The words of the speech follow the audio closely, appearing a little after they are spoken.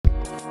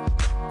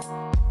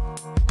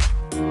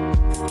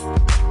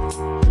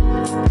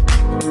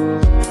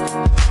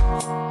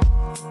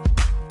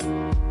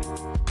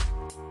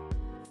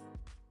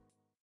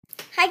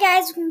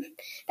guys, welcome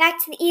back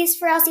to the East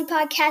for Elsie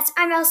podcast.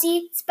 I'm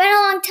Elsie. It's been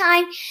a long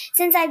time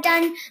since I've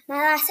done my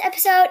last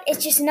episode.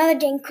 It's just another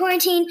day in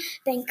quarantine.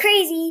 Been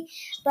crazy,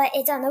 but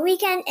it's on the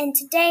weekend, and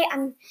today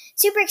I'm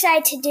super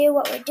excited to do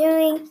what we're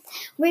doing.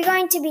 We're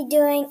going to be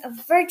doing a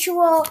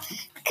virtual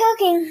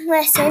cooking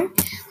lesson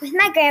with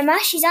my grandma.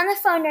 She's on the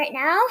phone right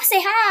now.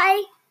 Say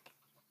hi.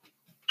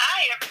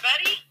 Hi,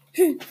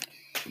 everybody.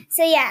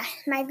 So yeah,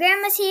 my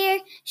grandma's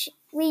here.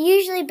 We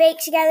usually bake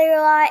together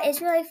a lot.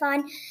 It's really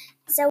fun.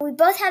 So we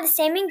both have the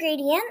same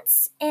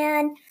ingredients,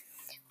 and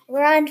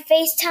we're on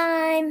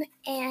FaceTime,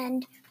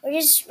 and we're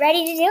just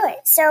ready to do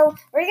it. So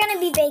we're going to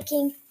be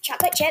baking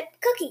chocolate chip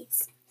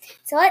cookies.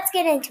 So let's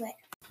get into it.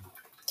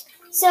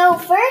 So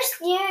first,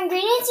 the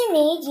ingredients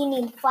you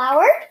need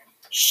flour,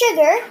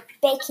 sugar,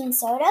 baking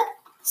soda,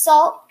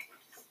 salt,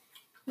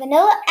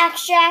 vanilla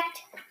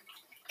extract,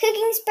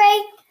 cooking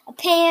spray, a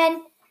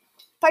pan,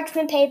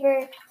 parchment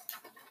paper,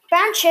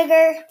 brown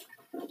sugar,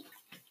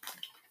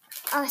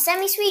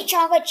 semi-sweet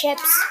chocolate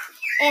chips,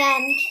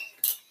 and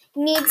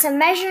you need some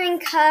measuring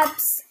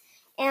cups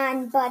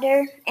and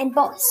butter and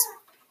bowls.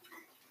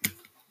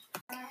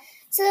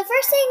 So the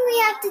first thing we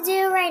have to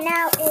do right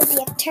now is you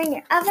have to turn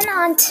your oven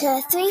on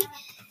to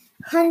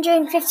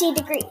 350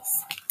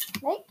 degrees,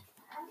 right?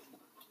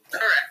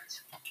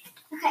 Correct.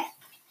 Okay.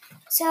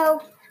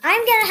 So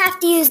I'm going to have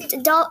to use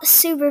adult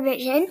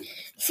supervision,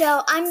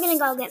 so I'm going to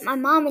go get my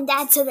mom and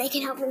dad so they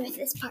can help me with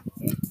this part.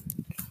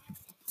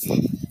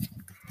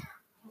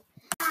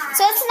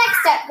 So what's the next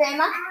step,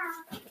 Grandma?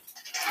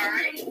 All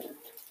right.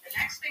 The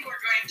next thing we're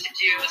going to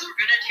do is we're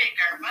going to take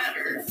our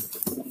butter and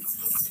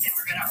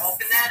we're going to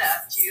open that up.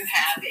 Do you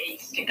have a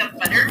stick of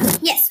butter?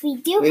 Yes, we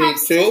do have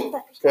stick of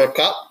butter. For a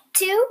cup?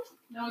 2?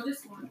 No,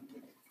 just one.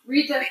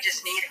 We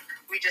just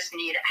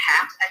need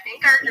half. I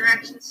think our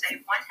directions say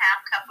 1/2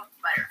 cup of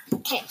butter.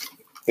 Okay.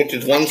 Which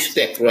is one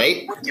stick,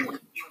 right?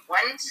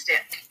 One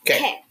stick.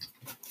 Okay.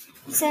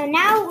 So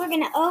now we're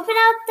going to open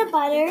up the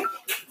butter.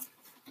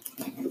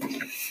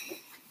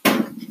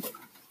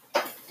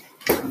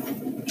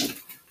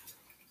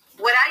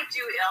 What I do,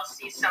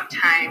 Elsie,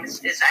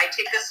 sometimes is I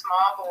take a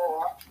small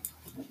bowl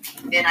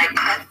and I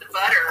cut the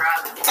butter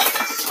up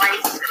into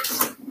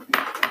slices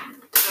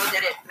so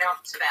that it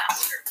melts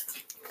faster.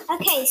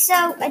 Okay,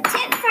 so a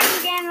tip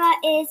from Grandma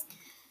is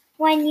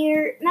when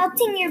you're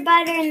melting your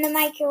butter in the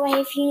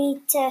microwave, you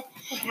need to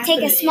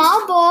take a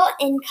small bowl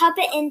and cup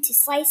it into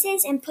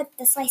slices and put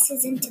the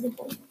slices into the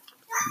bowl.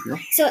 Yep.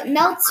 So it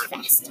melts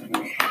faster.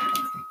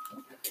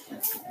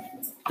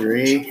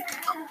 3.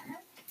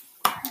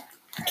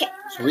 Okay.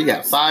 So we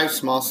got 5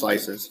 small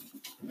slices.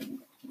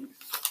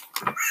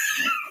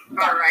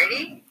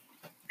 Alrighty.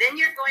 Then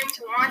you're going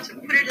to want to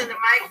put it in the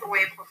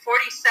microwave for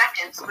 40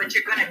 seconds, but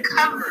you're going to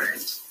cover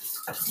it.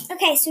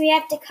 Okay, so we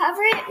have to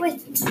cover it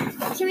with,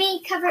 can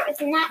we cover it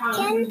with a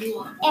napkin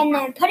and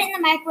then put it in the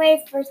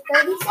microwave for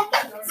 30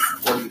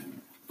 seconds?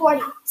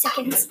 40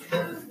 seconds.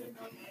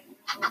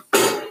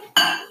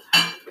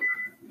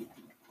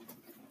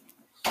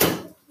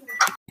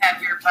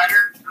 Have your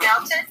butter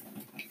melted?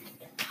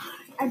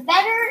 Our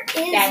butter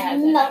is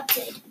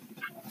melted.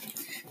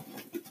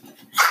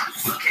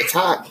 Okay, It's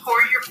hot.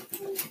 pour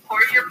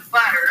your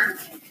butter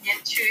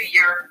into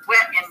your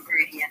wet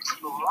ingredients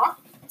bowl.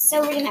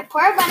 So we're going to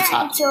pour our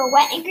butter into a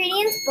wet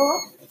ingredients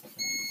bowl.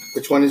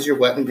 Which one is your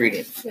wet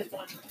ingredient?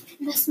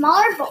 The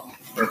smaller bowl.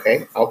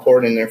 Okay, I'll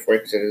pour it in there for you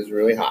because it is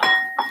really hot.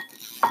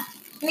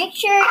 Make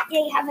sure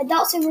you have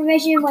adult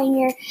supervision when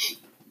you're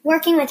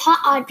working with hot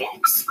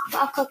objects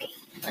while cooking.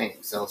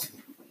 Thanks, Elsie.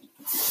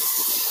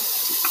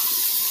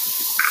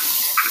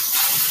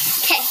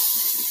 Okay.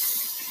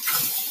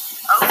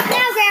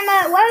 Now,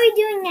 Grandma, what are we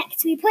doing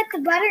next? We put the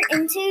butter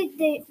into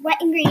the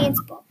wet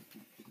ingredients bowl.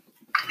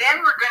 Then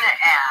we're going to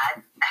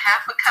add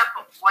 1/2 cup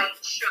of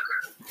white sugar.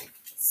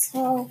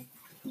 So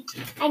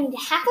I need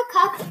 1/2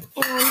 cup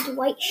and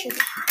white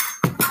sugar.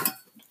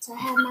 So I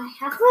have my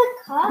 1/2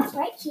 cup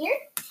right here.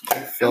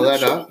 Fill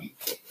that up.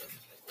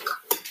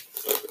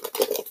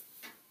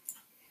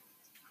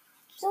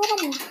 So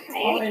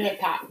All in the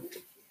top.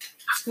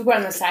 Scoop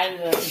on the side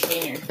of the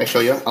container. I show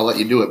you? I'll let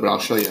you do it, but I'll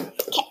show you.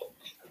 Okay.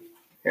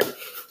 Here.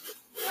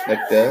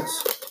 Like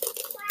this.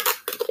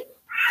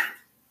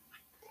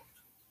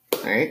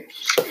 Alright.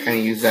 Kind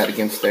of use that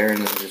against there and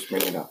then just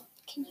bring it up.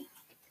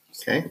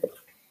 Okay.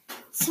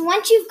 So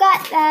once you've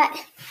got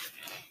that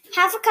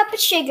 1/2 cup of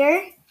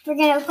sugar, we're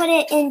going to put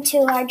it into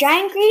our dry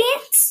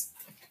ingredients.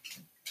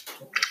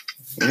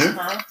 Mm-hmm.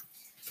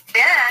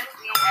 Then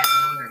we have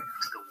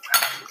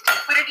to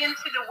put it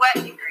into the wet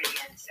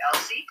ingredients,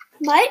 Elsie.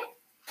 What?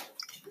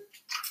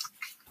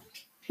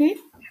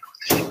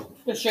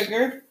 The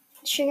sugar.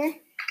 Sugar.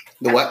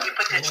 The what? You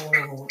put the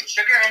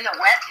sugar in the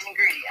wet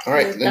ingredient.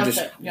 Alright, then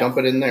just dump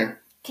it in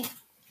there. Okay.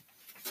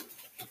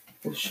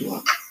 What does she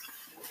want?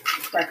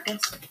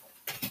 Breakfast.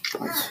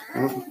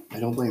 I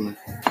don't blame her.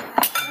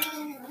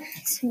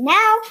 So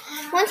now,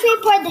 once we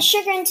pour the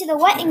sugar into the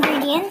wet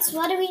ingredients,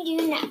 what do we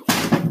do now?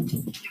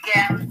 You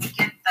get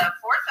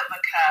 1/4 of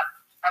a cup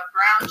of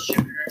brown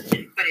sugar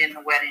and put in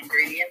the wet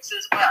ingredients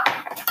as well.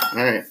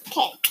 Alright.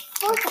 Okay,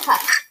 1/4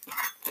 cup.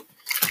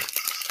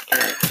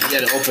 Alright, you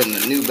gotta open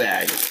the new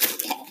bag.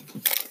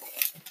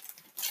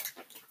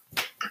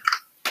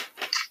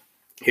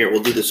 Here,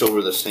 we'll do this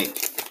over the sink.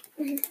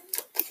 What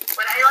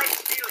I like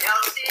to do,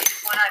 Elsie,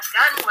 is when I'm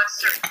done with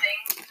certain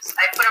things,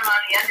 I put them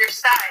on the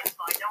underside so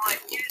I know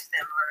I've used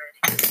them already.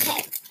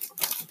 Okay.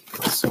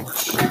 So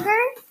sugar.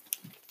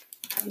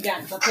 I'm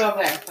done. Let's go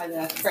over there by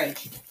the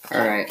fridge.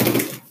 Alright.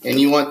 And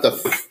you want the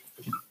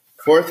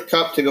fourth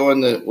cup to go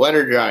in the wet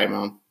or dry,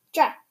 Mom?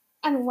 Dry.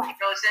 Wet. It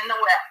goes in the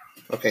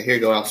wet. Okay, here you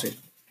go, Elsie.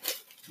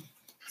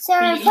 So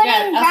we're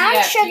putting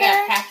brown sugar. You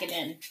gotta pack it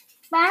in.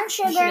 Brown Push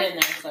it sugar. in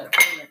there. So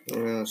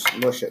We're going to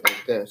smush it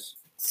like this.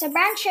 So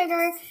brown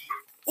sugar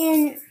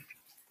in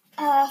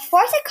a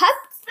fourth a cup,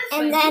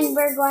 and then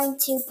we're going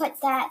to put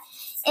that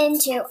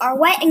into our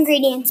wet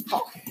ingredients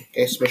bowl.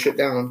 Okay, smush it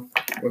down.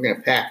 We're going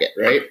to pack it,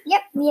 right?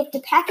 Yep, we have to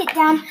pack it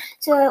down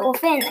so it will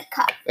fit in the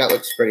cup. That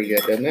looks pretty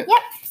good, doesn't it?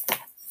 Yep.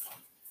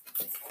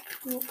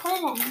 We'll put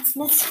it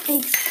in. This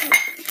big scoop.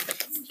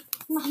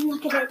 Mom,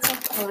 look at it.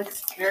 it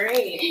looks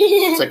great.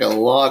 It's like a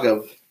log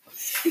of...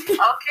 Okay.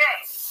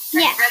 Are you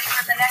Yes. ready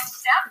for the next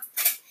step?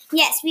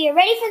 Yes, we are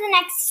ready for the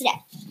next step.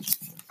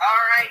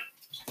 All right.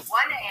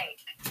 1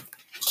 egg.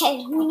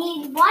 Okay, we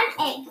need 1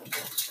 egg.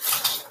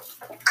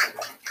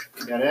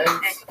 You got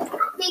eggs?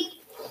 Big.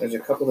 There's a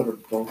couple that are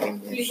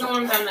broken Use there. the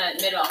ones on the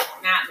middle,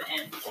 not the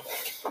end.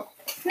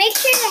 Make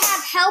sure to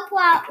have help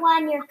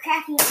when you're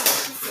cracking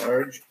eggs.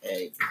 Large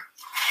egg.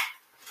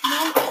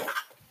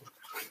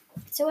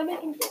 So what do we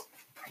can do?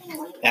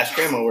 Ask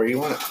Grandma where you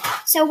want it.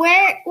 So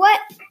what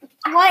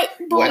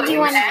bowl Wet do you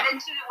want to Add it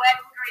to the wet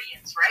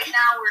ingredients. Right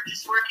now, we're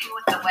just working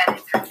with the wet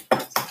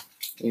ingredients.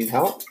 Need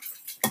help?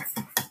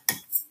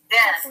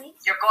 Then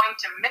you're going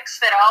to mix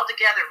that all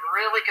together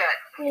really good.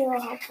 We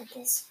will help with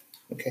this.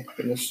 Okay,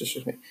 goodness, just a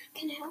minute.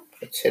 Can I help?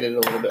 Let's hit it a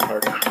little bit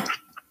harder.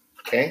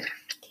 Okay,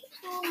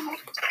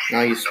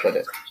 now you split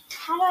it.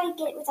 How do I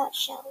get it without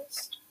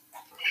shells?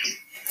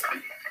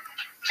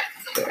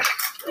 There.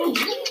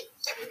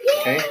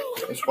 Okay,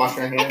 just wash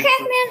our I hands.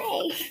 cracked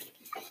my egg.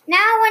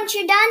 Now, once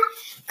you're done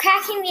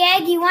cracking the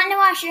egg, you want to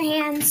wash your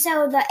hands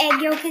so the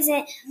egg yolk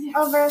isn't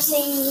over, so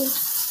you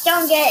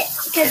don't get,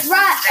 because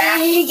raw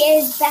egg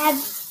is bad.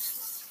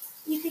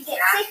 You could get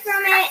sick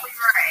from it. Exactly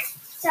right.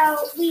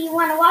 So we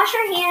want to wash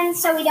our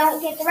hands so we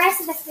don't get the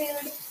rest of the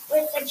food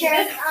with the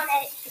germs on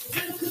it.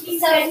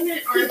 So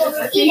people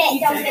who eat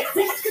it don't get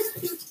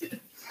sick.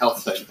 Health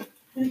segment.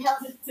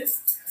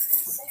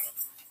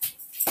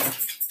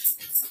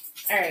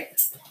 All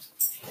right.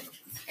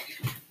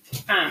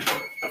 I'm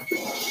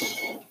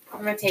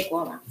gonna take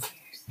one out.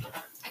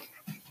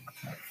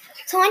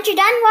 So once you're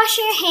done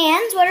washing your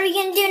hands, what are we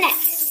going to do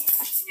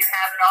next? You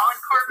have it all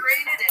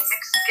incorporated and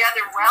mixed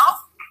together well.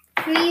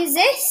 We use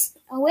this,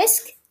 a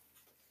whisk.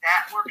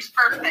 That works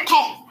perfect.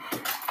 Okay.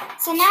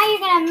 So now you're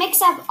going to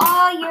mix up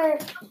all your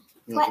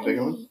You want the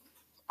bigger one?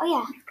 Oh,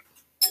 yeah.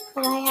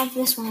 But I have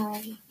this one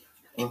already.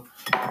 Oh.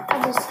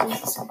 I'll just use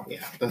this one.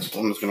 Yeah, this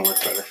one's going to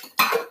work better.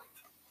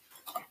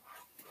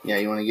 Yeah,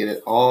 you want to get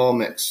it all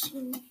mixed.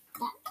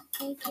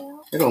 Thank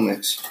you. It'll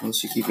mix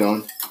once you keep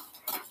going.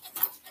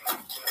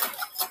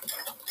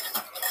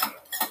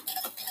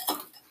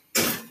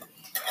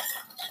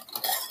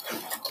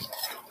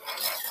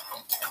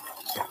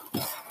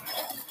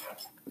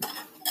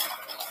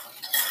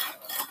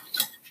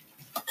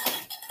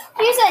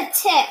 Here's a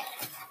tip.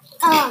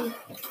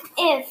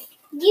 If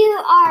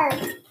you are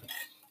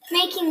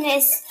making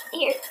this,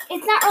 here,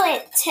 it's not really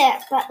a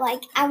tip, but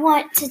like I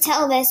want to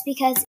tell this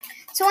because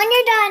so when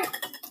you're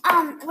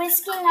done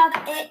whisking up,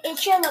 it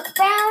should look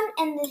brown,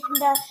 and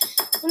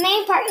the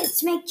main part is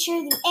to make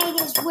sure the egg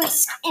is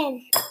whisked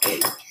in.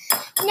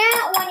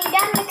 Now, when you're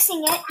done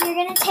mixing it, you're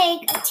gonna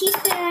take a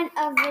teaspoon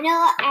of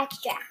vanilla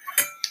extract.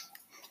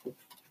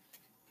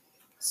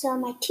 So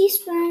my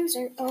teaspoons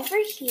are over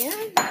here.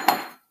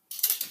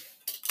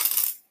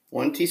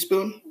 1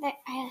 teaspoon? I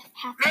have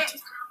half a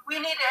teaspoon. We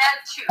need to add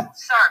 2.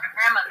 Sorry,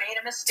 Grandma made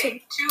a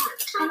mistake. Two I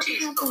don't have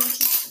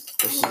teaspoons.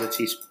 This is the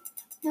teaspoon.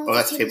 No, Oh,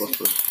 that's it's a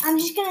tablespoon. I'm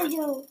just gonna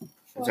do.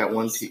 Is that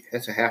 1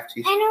 That's a half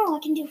teaspoon. I know. I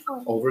can do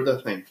 4. Over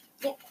the thing.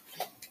 Yep.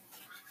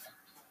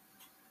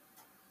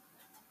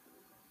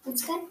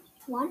 That's good.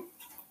 1.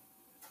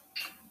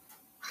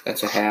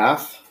 That's a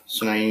half.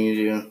 So now you need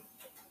to do.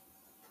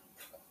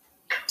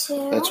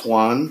 2. That's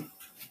 1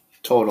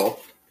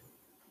 total.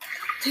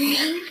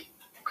 3.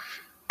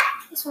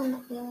 This one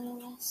might be a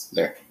little less.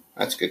 There.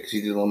 That's good because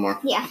you did a little more.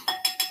 Yeah.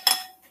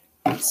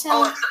 So.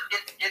 Oh,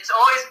 it's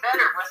always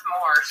better with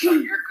more, so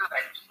you're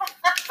good.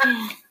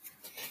 Yeah.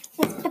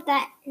 Let's put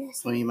that in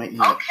this. Well, you might need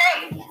it.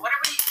 Okay, what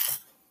are we?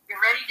 You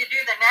ready to do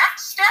the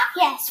next step?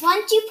 Yes.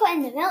 Once you put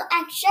in the vanilla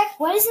extract,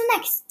 what is the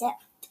next step?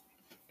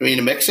 Do we need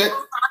to mix it?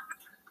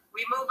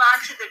 We move on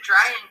to the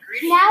dry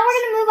ingredients. Now we're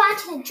gonna move on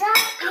to the dry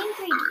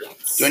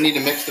ingredients. Do I need to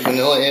mix the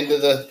vanilla into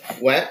the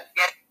wet?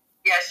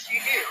 Yes, you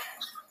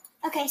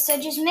do. Okay, so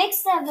just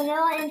mix the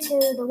vanilla into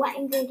the wet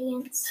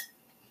ingredients.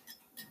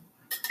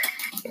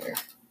 There.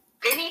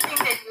 Anything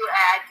that you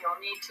add, you'll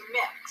need to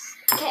mix.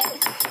 Okay.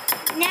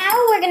 Now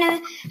we're going to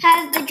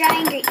have the dry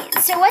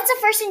ingredients. So what's the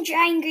first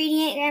dry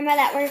ingredient, Grandma,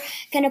 that we're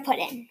going to put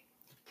in?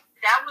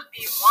 That would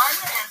be 1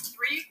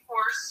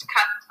 3/4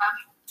 cup of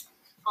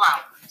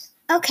flour.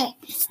 Okay.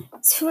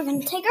 So we're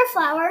going to take our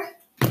flour.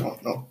 Oh,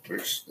 no.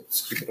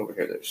 Let's keep it over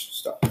here. There's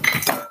stuff.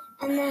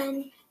 And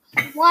then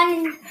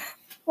 1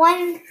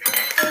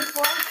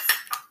 3/4.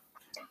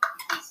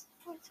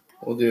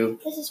 We'll do.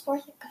 This is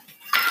 4th cup.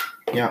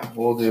 Yeah,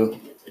 we'll do.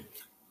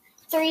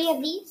 3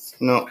 of these.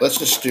 No, let's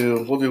just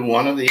do. We'll do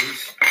 1 of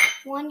these.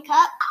 1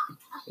 cup.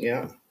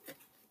 Yeah.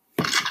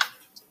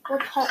 We'll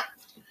put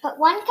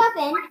 1 cup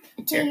in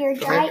to your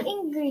dry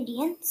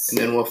ingredients. And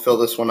then we'll fill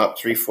this one up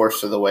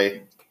 3/4 of the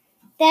way.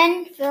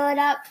 Then fill it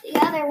up the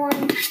other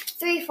one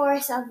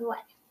 3/4 of the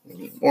way.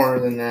 Maybe more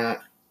than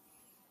that.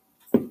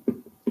 A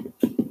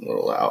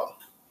little out.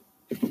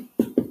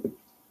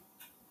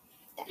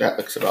 That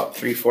looks about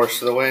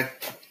 3/4 of the way.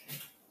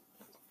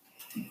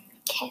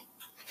 Okay.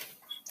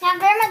 Now,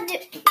 Grandma, do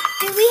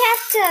we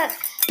have to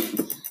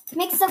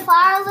mix the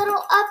flour a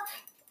little up?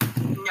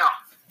 No.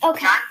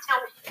 Okay. Not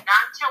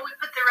until we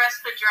put the rest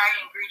of the dry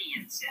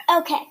ingredients in.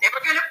 Okay. Then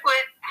we're going to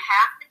put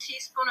half a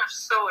teaspoon of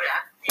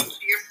soda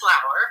into your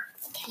flour.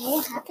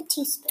 Okay, half a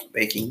teaspoon.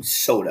 Baking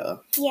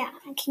soda. Yeah,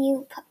 can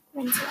you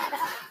rinse that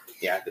out?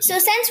 Yeah. So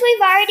since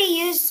we've already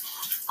used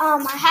our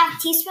half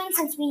teaspoon,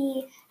 since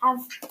we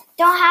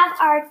don't have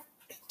our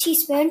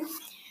teaspoon,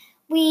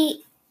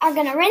 we are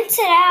going to rinse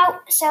it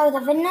out so the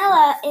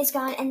vanilla is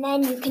gone, and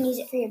then you can use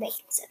it for your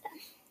baking soda.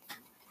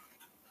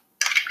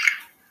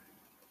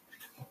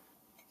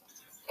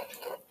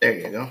 There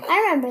you go. I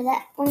remember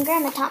that when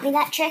Grandma taught me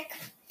that trick.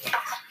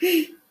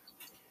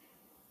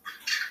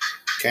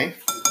 Okay.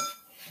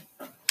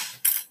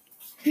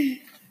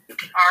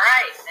 All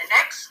right. The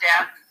next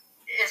step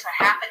is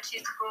a half a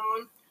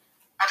teaspoon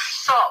of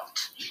salt.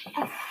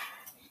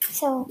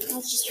 So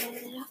let's just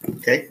rinse it out.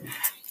 Okay.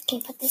 Okay,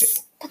 put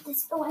this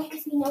away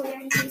because we know we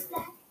already used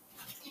that.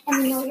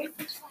 And we know we're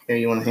Here,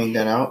 you want to hang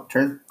that out?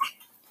 Turn.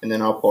 And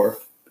then I'll pour.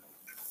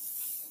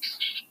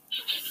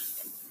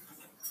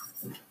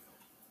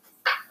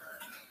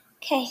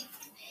 Okay.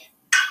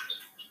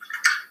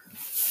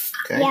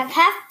 Okay. We have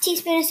half a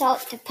teaspoon of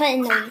salt to put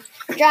in the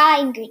dry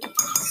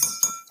ingredients.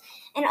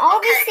 And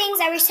all these things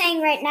that we're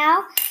saying right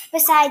now,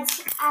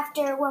 besides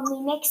after when we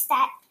mix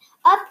that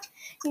up,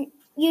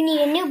 you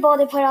need a new bowl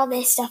to put all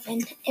this stuff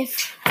in.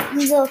 If it's a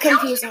little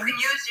confusing. You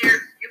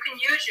can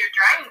use your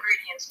dry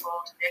ingredients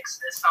bowl to mix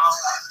this all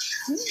up.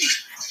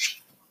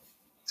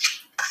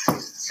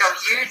 So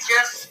you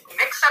just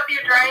mix up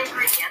your dry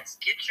ingredients,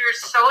 get your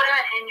soda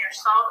and your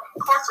salt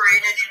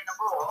incorporated in the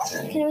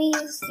bowl. Can we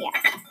use,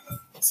 yeah.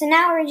 So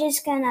now we're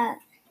just going to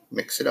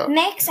Mix it up.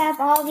 mix up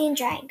all the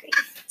dry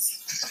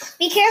ingredients.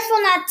 Be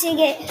careful not to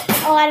get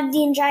a lot of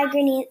the dry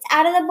ingredients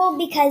out of the bowl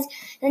because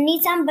you'll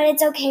need some, but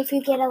it's okay if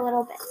you get a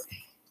little bit.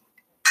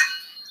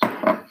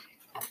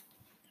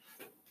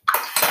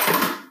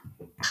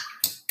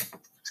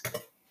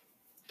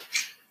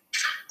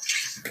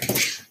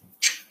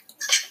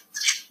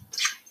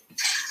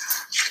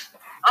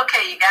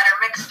 Okay, you got her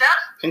mixed up?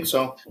 I think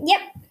so.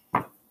 Yep.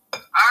 All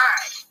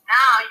right.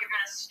 Now you're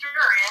going to stir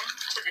in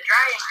to the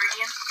dry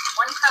ingredients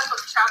 1 cup of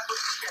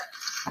chocolate chips.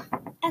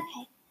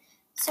 Okay.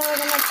 So we're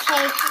going to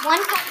take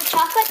 1 cup of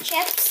chocolate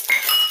chips.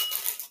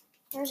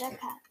 There's our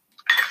cup.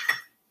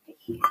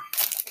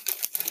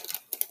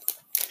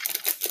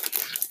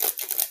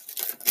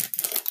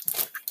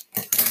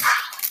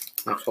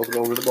 Let's hold it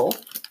over the bowl.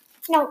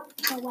 No,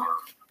 for what?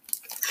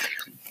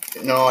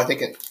 No, I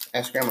think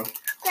ask Grandma.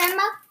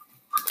 Grandma?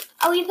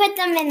 Oh, we put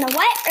them in the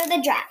wet or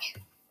the dry?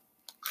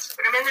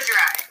 Put them in the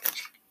dry.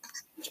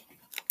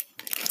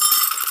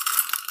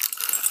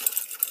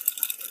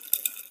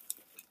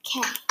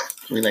 Okay.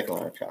 We like a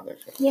lot of chocolate.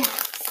 So. Yeah.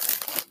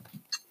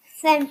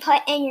 Then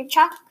put in your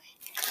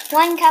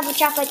 1 cup of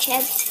chocolate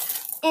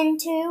chips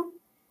into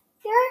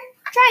your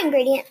dry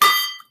ingredients.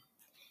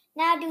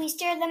 Now, do we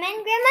stir them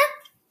in, Grandma?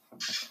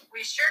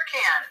 We sure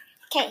can.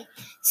 Okay,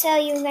 so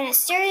you're going to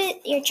stir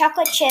your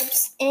chocolate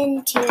chips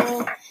into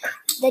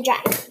the dry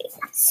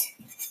ingredients.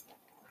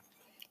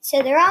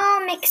 So they're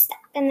all mixed up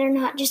and they're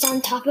not just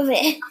on top of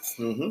it.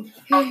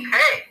 Mm-hmm. Okay.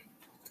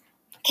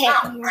 Okay, So,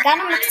 we're going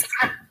to mix.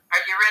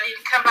 are you ready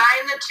to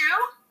combine the two?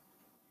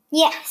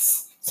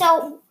 Yes.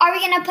 So are we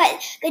going to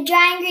put the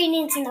dry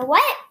ingredients in the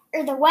wet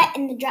or the wet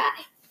in the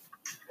dry?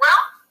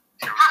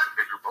 Well,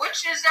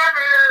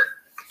 whichever.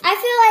 I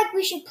feel like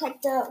we should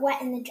put the wet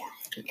in the dry.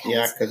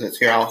 Yeah, because it's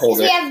here. I'll hold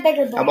we it. have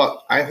bigger bowls. How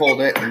about I hold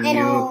it and And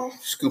you I'll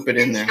scoop it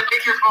in there? The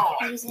bigger bowl.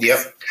 use this. Yep.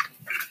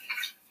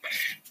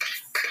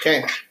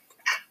 Okay.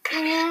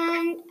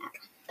 And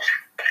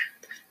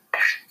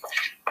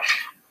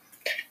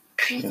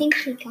I think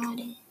we got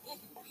it.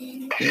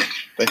 And Yeah,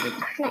 I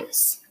think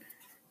nice.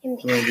 And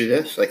we're gonna do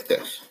this like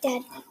this.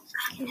 Dad,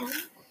 can you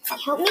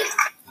help me?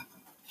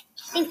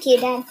 Thank you,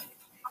 Dad.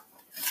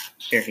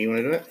 Here, you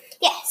want to do it?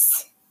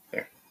 Yes.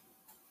 There.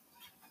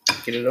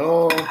 Get it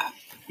all.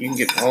 You can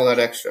get all that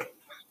extra.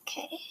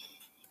 Okay.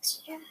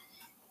 Extra.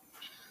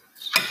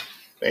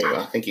 There you go.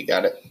 I think you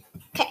got it.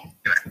 Okay.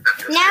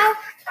 Now,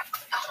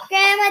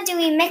 Grandma, do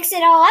we mix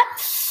it all up?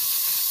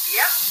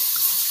 Yep.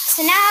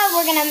 So now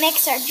we're going to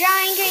mix our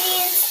dry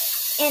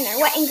ingredients and our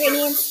wet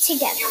ingredients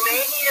together. You may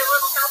need a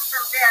little help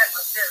from Dad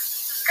with this.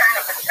 This is kind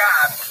of a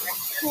job to mix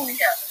this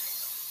together.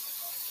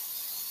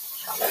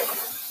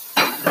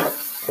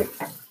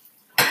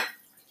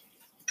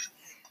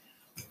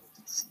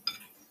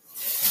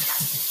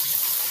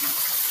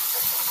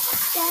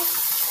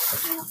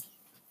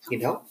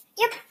 Need help?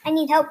 Yep, I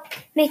need help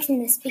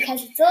mixing this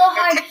because it's a little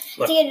hard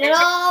to get it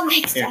all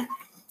mixed up. It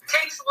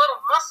takes a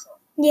little muscle.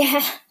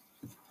 Yeah.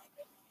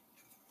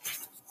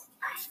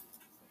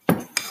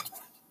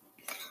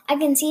 I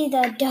can see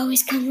the dough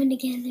is coming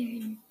together.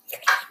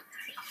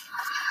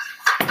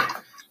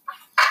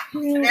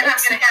 And then I'm going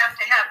to have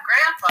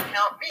Grandpa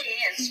help me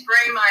and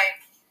spray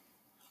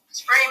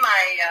my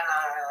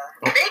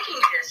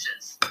baking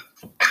dishes.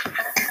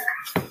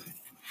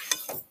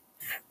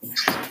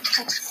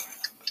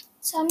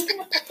 So I'm going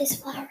to put this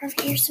flour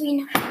over here so we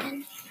know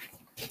again.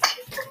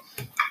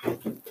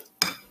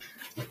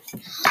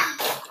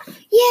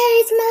 Yay,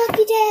 it's my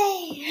lucky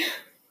day!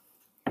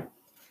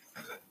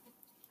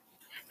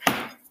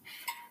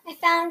 I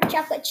found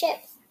chocolate chip.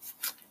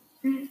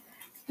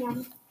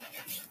 Yum.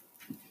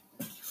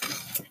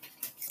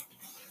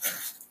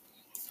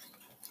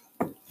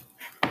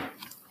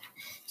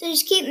 So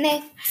just keep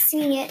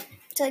mixing it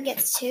until it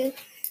gets to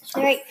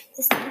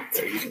this thing.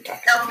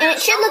 And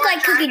it should look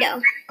like cookie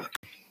dough.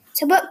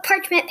 So put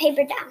parchment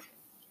paper down.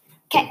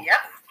 Okay.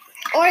 Yep.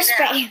 Or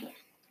spray.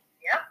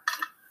 Yep.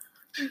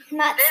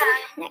 That's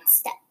the next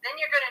step. Then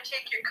you're going to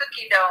take your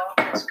cookie dough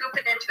and scoop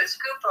it into a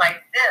scoop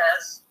like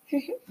this.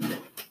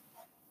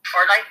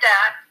 Or like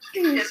that.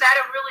 Is that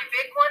a really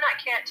big one? I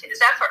can't. Is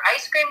that for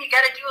ice cream? You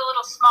got to do a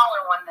little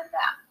smaller one than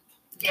that.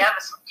 Do you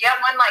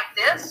have one like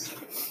this?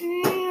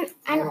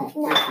 I don't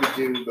know. think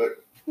we do,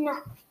 but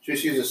No.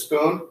 just use a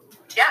spoon.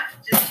 Yeah,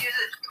 just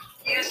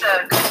use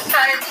a good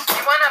size.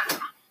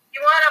 You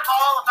want a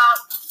ball about,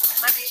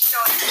 let me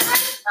show you,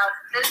 about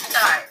this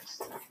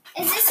size.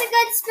 Is this a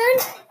good spoon?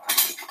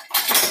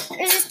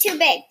 Or is this too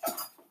big?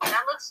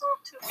 That looks a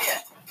little too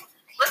big.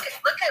 Look at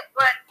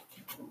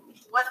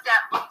what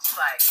that looks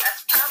like.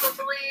 That's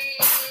probably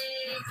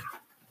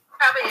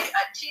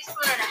a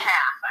teaspoon and a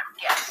half, I'm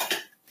guessing.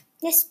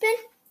 This spoon?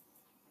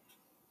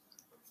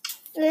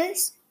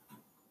 This?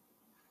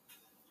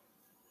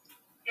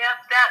 Yeah,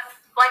 that,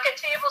 like a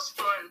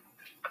tablespoon.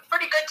 A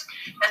pretty good,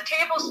 a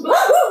tablespoon.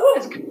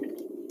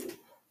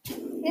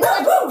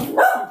 This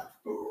one?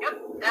 Yep,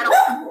 that'll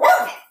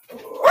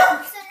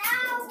So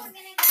now we're going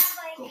to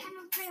grab kind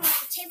of pretty much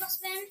a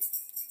tablespoon.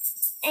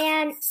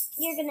 And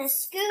you're going to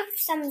scoop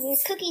some of your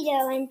cookie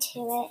dough into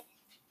it.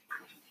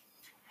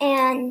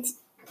 And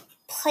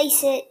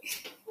place it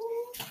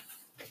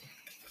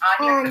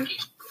on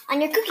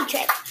your cookie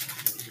tray.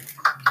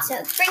 So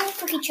bring the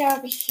cookie tray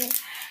over here.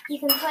 You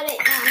can put it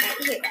down right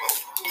here.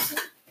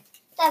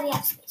 That'll be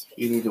space.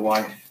 You need the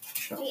wire.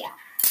 Yeah.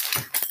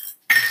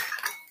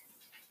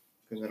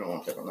 Because I don't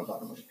want that on the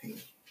bottom of the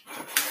pan.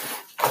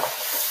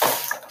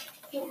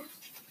 Yeah.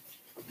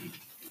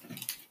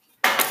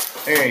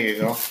 There you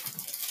go.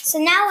 So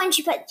now once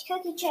you put the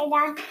cookie tray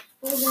down,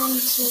 we're going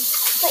to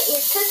put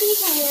your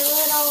cookies in your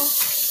little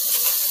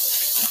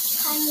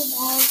tiny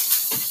bag.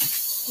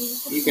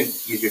 You can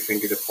use your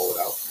finger to pull it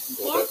out.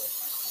 Yeah.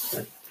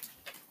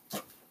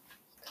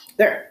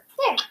 There.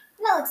 There.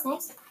 That looks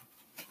nice.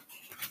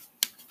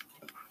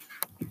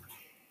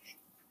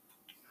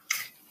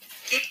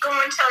 keep going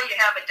until you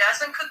have a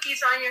dozen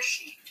cookies on your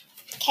sheet.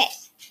 Okay.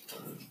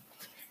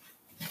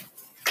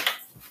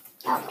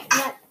 Oh,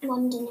 that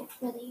one didn't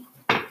really.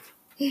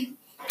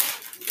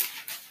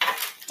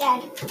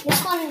 Dad,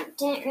 this one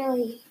didn't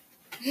really.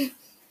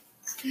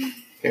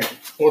 Here,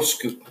 we'll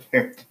scoop.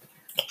 Here.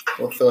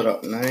 We'll fill it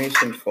up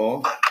nice and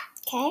full.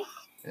 Okay.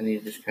 And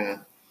you just kind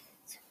of.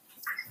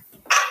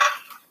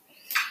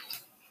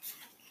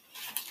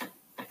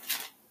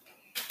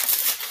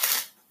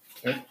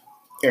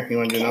 Here, you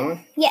want to do another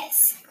one?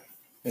 Yes.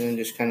 And then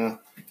just kind of.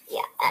 Yeah,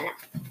 I know.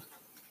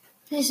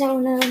 I just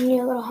don't know. Need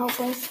a little help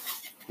with.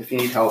 If you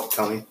need help,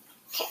 tell me.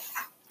 Okay.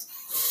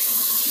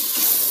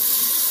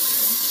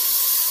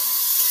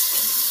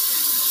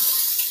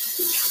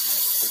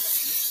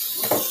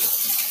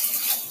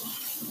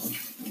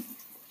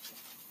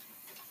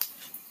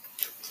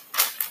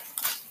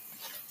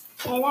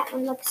 Okay, that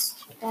one looks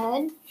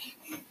good.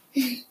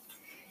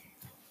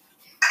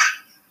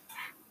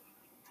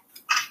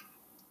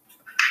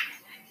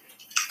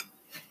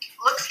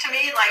 Looks to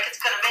me like it's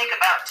going to make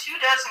about 2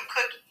 dozen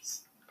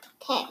cookies.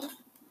 Okay.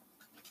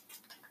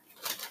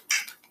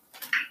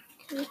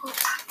 Can you help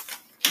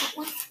that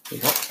one?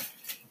 Need help?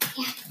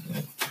 Yeah.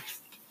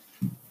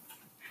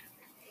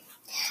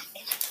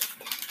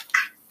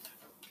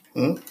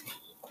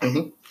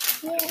 Mm-hmm.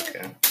 Yeah.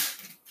 Okay.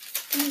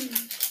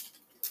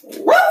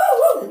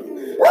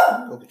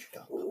 Go get your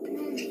dog.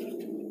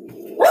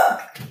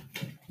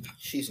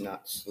 She's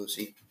nuts,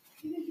 Lucy.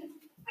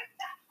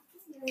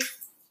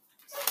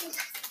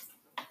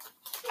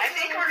 I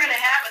think we're going to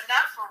have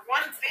enough for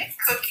one big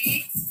cookie.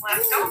 cookie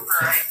left over,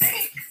 I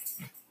think.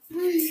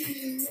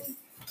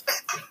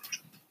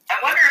 I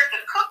wonder if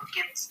the cook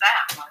gets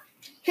that one.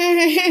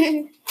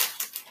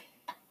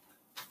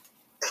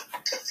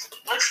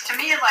 Looks to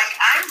me like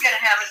I'm going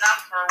to have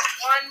enough for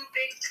one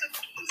big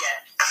cookie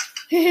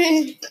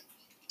yet.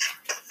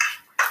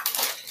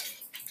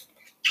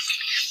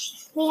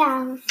 We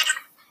have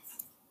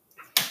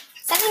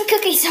 7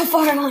 cookies so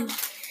far on.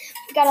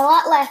 We got a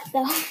lot left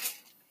though.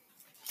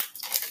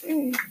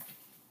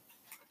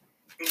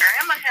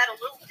 Grandma had a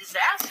little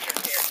disaster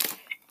here.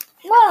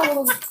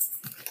 Whoa!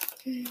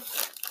 Did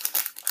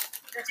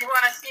you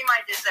want to see my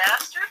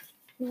disaster?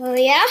 Well,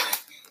 yeah.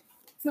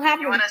 What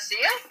happened? You want to see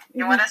it?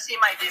 You want to see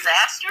my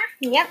disaster?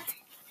 Yep.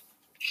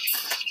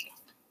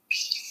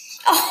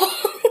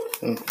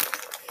 Oh!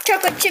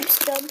 Chocolate chips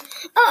spilled.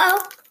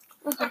 Uh-oh.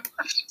 Okay.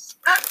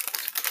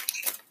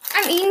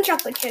 I'm eating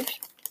chocolate chips.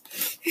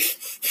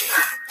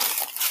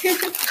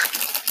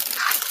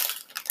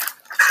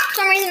 For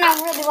some reason, I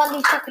really love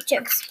these chocolate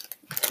chips.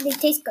 They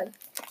taste good.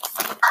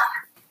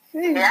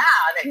 Yeah,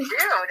 they do,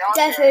 don't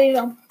Definitely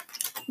do.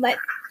 But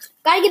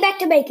gotta get back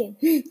to baking.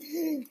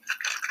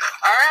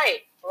 All right.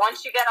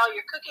 Once you get all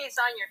your cookies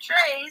on your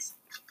trays,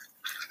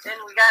 then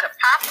we got to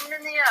pop them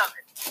in the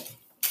oven.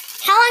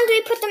 How long do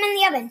we put them in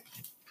the oven?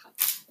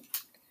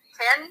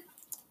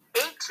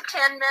 8 to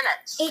 10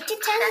 minutes. 8 to 10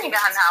 Depending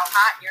minutes. on how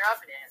hot your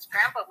oven is.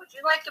 Grandpa, would you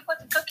like to put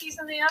the cookies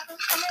in the oven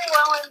for me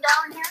while I'm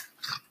down here?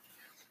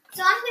 So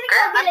I'm gonna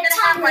go get a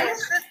timer.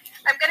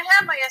 I'm gonna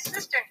have my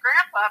assistant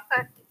Grandpa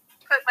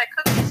put my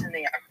cookies in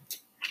the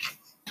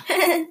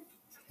oven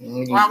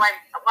while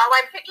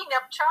I'm picking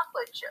up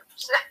chocolate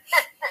chips.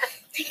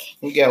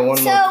 We got one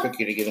So, more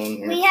cookie to get on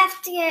here. We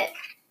have to get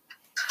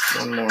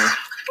One more. one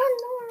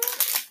more.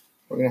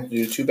 We're gonna have to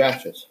do 2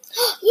 batches.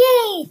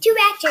 Yay! 2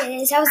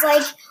 batches. I was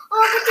like,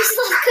 oh, but there's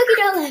little cookie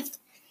dough left.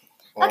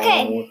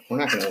 Okay. We're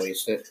not gonna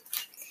waste it.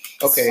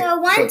 Okay.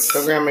 So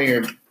show Grandma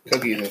your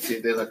cookies and see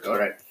if they look all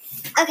right.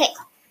 Okay.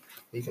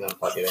 You can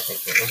unplug it, I think.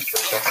 For a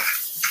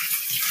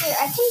second. Here,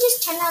 I can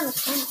just turn on the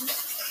camera.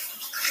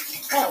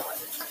 That'll work.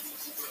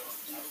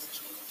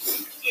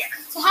 Yeah.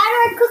 So how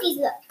do our cookies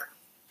look?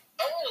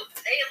 Oh,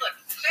 they look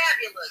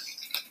fabulous.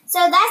 So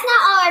that's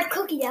not all our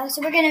cookie dough,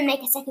 so we're gonna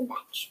make a second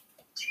batch.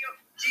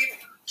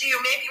 Do you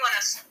maybe want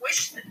to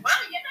squish them? Well,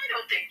 I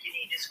don't think you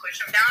need to squish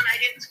them down. I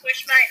didn't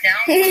squish mine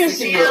down.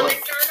 See how they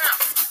turn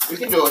out. We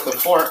can do it with a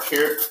fork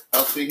here.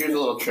 Elsie, here's a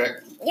little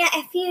trick. Yeah,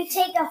 if you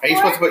take a Are you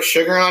supposed to put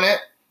sugar on it?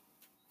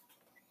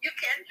 You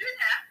can do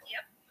that,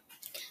 yep.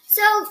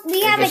 So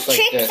we have a just like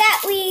trick this.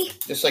 that we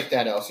Just like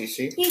that, Elsie,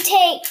 see? you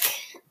take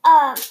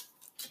A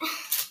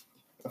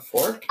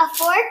fork? a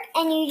fork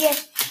and you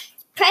just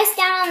press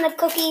down on the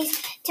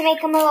cookies to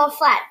make them a little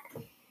flat.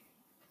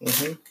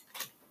 Mm-hmm.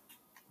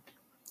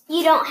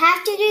 You don't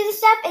have to do the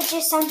step. It's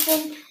just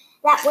something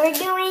that we're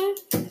doing.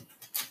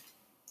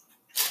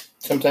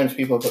 Sometimes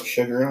people put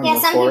sugar on Yeah, the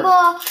some fork.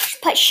 people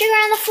put sugar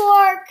on the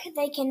fork.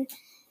 They can.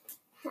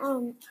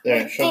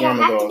 There, show they don't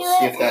Grandma have to those. do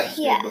See it. if that's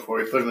Yeah. good before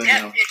we put them in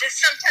Yeah, the it just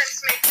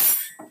sometimes makes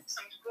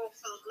some go a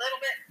little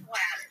bit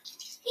flatter.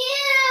 Ew!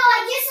 I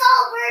just saw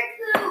a bird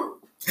poop.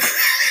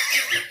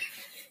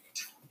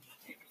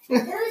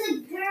 It was a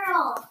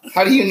girl.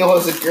 How do you know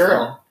it's a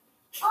girl?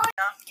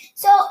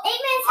 So 8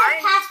 minutes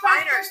have passed by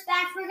mine are- first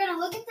batch. We're gonna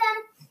look at them,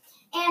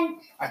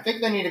 and I think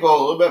they need to go a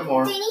little bit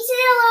more. they need to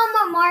do a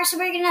little more. So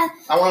we're gonna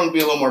I want them to be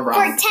a little more for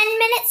brown. 10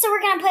 minutes. So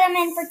we're gonna put them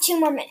in for 2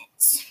 more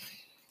minutes.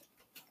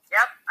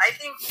 Yep, I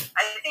think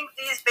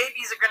these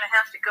babies are going to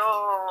have to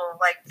go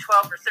like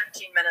 12 or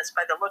 13 minutes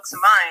by the looks of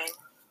mine.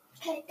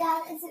 Okay,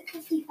 Dad, is it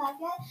 55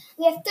 yet?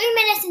 We have 3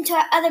 minutes into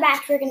our other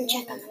batch. We're gonna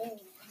check them.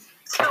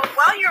 So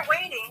while you're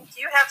waiting,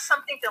 do you have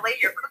something to lay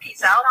your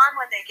cookies out on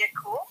when they get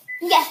cool?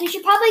 Yes, we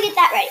should probably get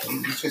that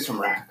ready. Let's get some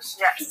racks.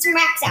 Yeah. Get some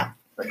racks out.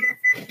 Right here.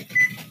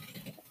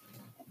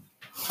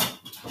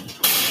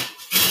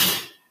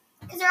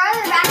 Because our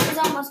other batch is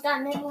almost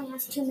done. It only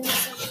has 2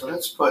 minutes left. So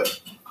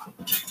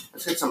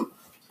let's get some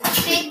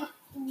Big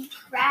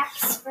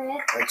racks for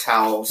it.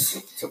 towels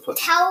to put.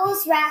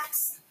 Towels,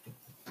 racks.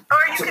 Or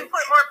you can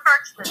put more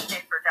parchment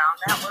paper down.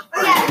 That would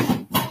work. Yeah,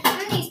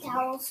 we're gonna use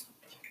towels.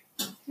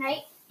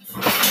 Right?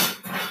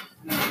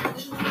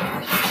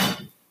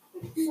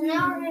 So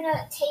now we're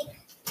gonna take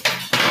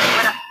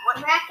What,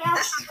 rack out.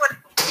 this is what,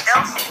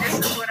 Elsie, this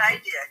is what I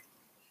did.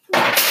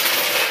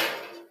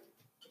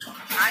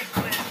 I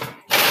put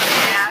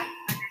that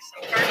under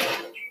some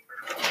parchment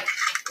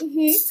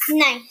paper.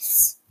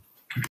 Nice.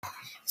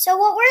 So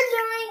what we're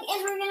doing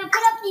is we're going to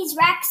put up these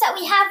racks that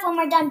we have when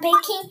we're done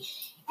baking,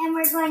 and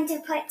we're going to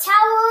put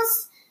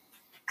towels,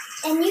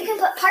 and you can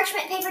put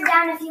parchment paper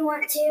down if you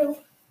want to.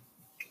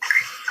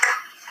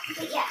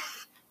 But yeah.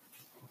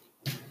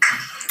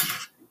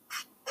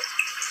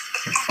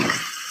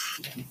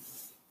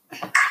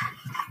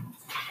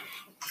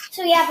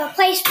 So we have a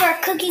place for our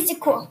cookies to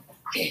cool.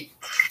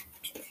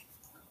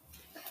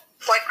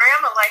 What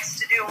Grandma likes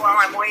to do while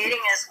I'm waiting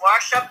is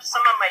wash up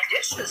some of my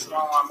dishes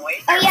while I'm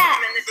waiting. Oh, Or yeah.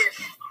 Put them in the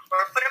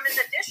put them in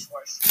the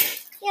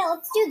dishwasher. Yeah,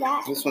 let's do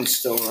that. This one's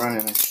still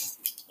running.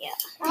 Yeah.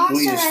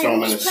 We just throw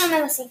them in Just put them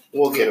in the sink.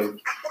 We'll get them.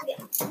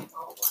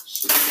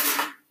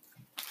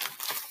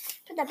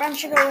 Put that brown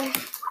sugar in.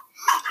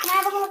 Can I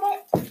have a little bit?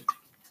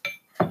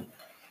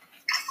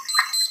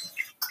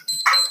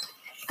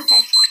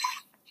 Okay.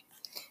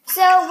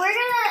 So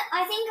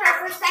I think our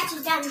first batch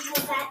is done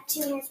because that 2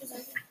 minutes was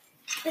over.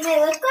 Do they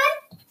look good?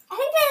 I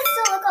think they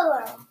still look a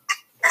little.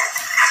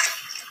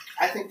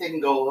 I think they can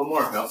go a little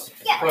more, Bill.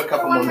 Yeah. Put a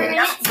couple more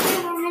minutes.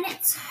 2 more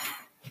minutes.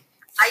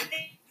 I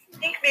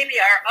think maybe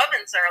our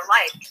ovens are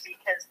alike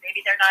because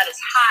maybe they're not as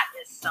hot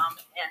as some,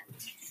 and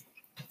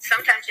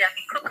sometimes you have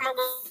to cook them a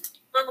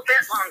little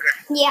bit longer.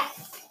 Yeah.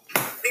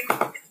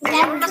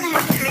 They almost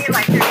look to me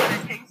like they're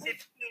going to take 15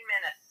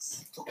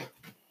 minutes.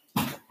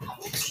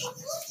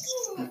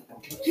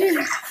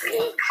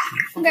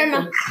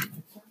 Grandma,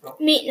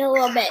 I'm eating a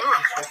little bit.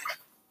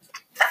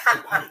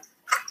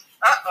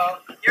 Uh-oh,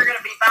 you're going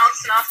to be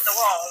bouncing off the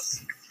walls.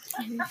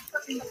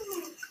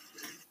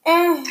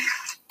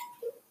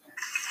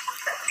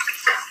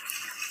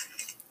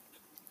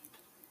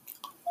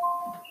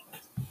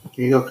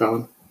 Here you go,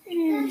 Colin.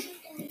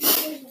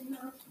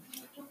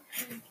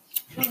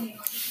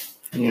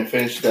 You gonna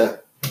finish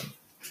the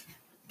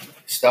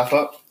stuff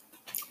up?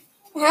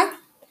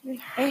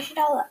 Finish it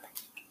all up.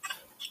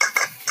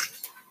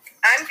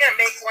 I'm going to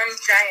make one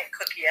giant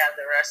cookie out of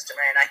the rest of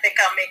it. I think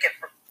I'll make it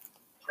for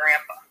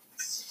Grandpa.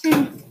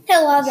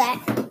 He'll love that.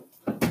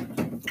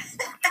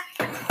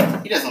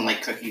 He doesn't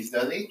like cookies,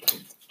 does he?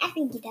 I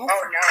think he does.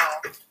 Oh,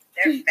 no.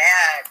 They're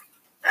bad.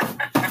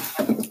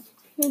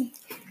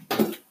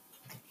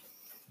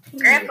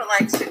 Grandpa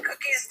likes the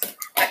cookies,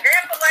 but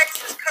Grandpa likes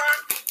his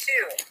coffee,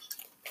 too.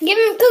 Give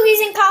him cookies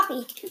and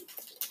coffee.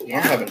 Yeah.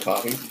 I'm having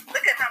coffee.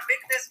 Look at how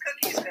big this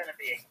cookie's going to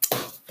be.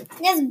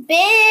 That's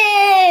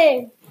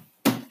big.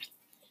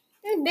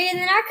 It's bigger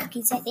than our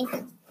cookies, I think.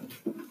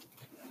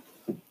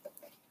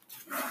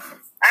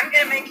 I'm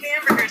going to make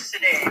hamburgers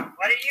today.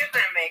 What are you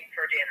going to make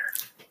for dinner?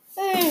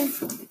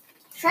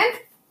 Shrimp?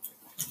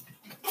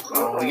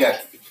 Oh, I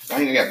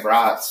think we got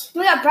brats.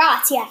 We got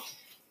brats, yeah.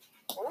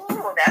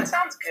 Ooh, that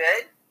sounds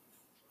good.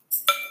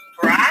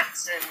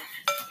 Brats and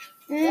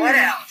what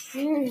else?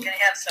 Going to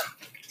have some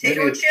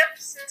potato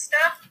chips and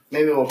stuff?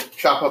 Maybe we'll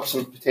chop up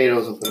some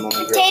potatoes and put them on the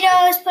grill.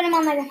 Potatoes, put them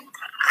on the grill.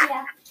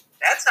 Yeah.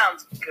 That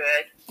sounds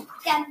good.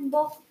 Yeah,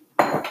 both.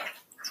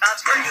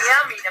 Sounds pretty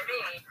yummy to me.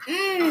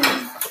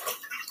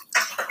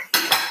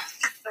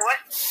 So what?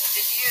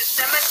 Did you use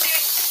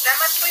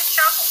semi-sweet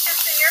chocolate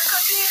chips in your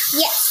cookies?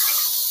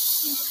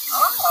 Yes.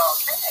 Oh,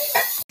 okay.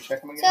 Check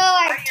them again. So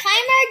our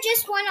timer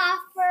just went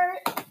off for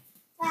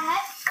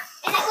that.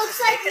 And it looks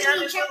like we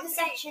need to check the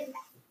second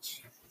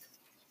batch.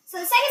 So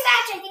the second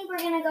batch, I think we're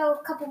going to go a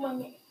couple more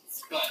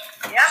minutes. Yep,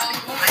 I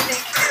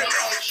think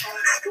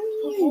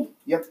so.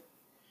 Yep.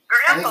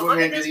 I Grandpa, think we're look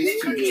going at to do this these big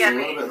two cookie just I a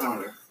little made. bit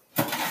longer.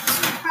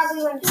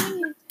 Probably won't.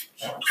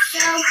 So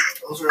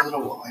Those are a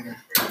little wider.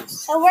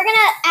 we're going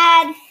to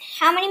add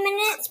how many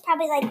minutes?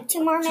 Probably like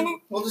 2 more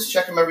minutes. We'll just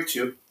check them every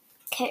 2.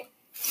 Okay.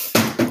 So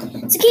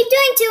keep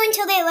doing 2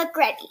 until they look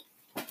ready.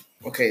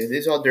 Okay, is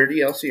this all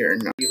dirty, Elsie, or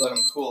no? You let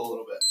them cool a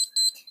little bit.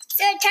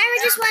 So our timer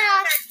just went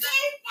off. I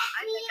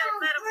think I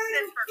let them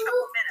sit for a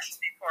couple minutes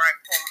before I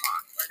pull them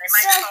off, or they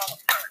might fall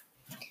apart.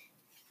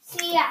 So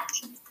yeah,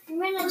 I'm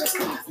going to just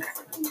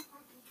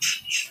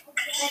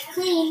they're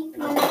clean. I'm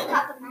going to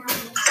pop them out.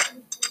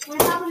 When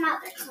I pop them out,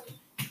 they're clean.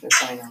 They're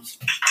fine now.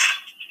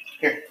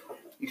 Here,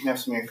 you can have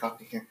some of your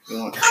coffee here. You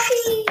want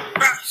Coffee!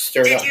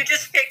 stir it up. Did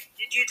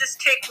you just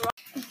take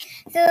one?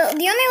 So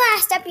the only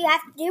last step you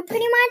have to do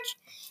pretty much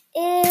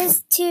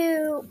is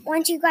to,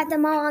 once you got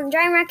them all on the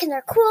drying rack and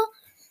they're cool,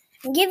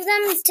 give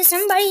them to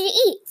somebody to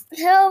eat.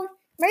 So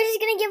we're just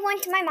going to give one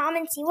to my mom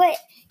and see what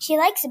she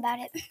likes about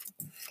it.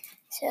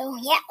 So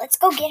yeah, let's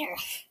go get her.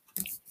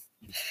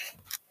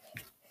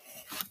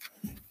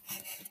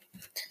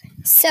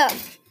 So,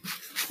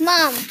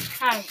 Mom,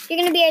 Hi. you're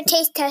going to be our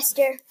taste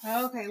tester.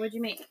 Okay, what'd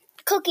you make?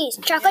 Cookies,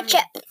 chocolate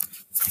chip.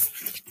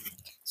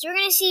 So we're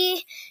going to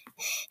see,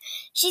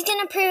 she's going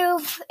to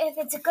prove if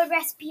it's a good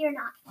recipe or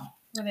not.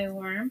 Were they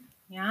warm?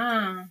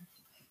 Yeah.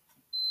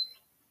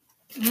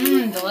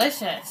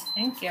 Delicious.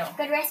 Thank you.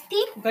 Good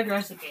recipe? Good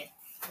recipe.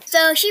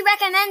 So she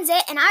recommends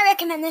it, and I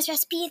recommend this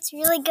recipe. It's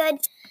really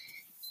good.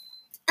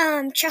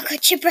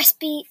 Chocolate chip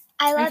recipe.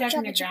 I love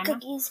talking to chocolate chip Grandma?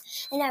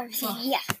 cookies and everything. Yeah.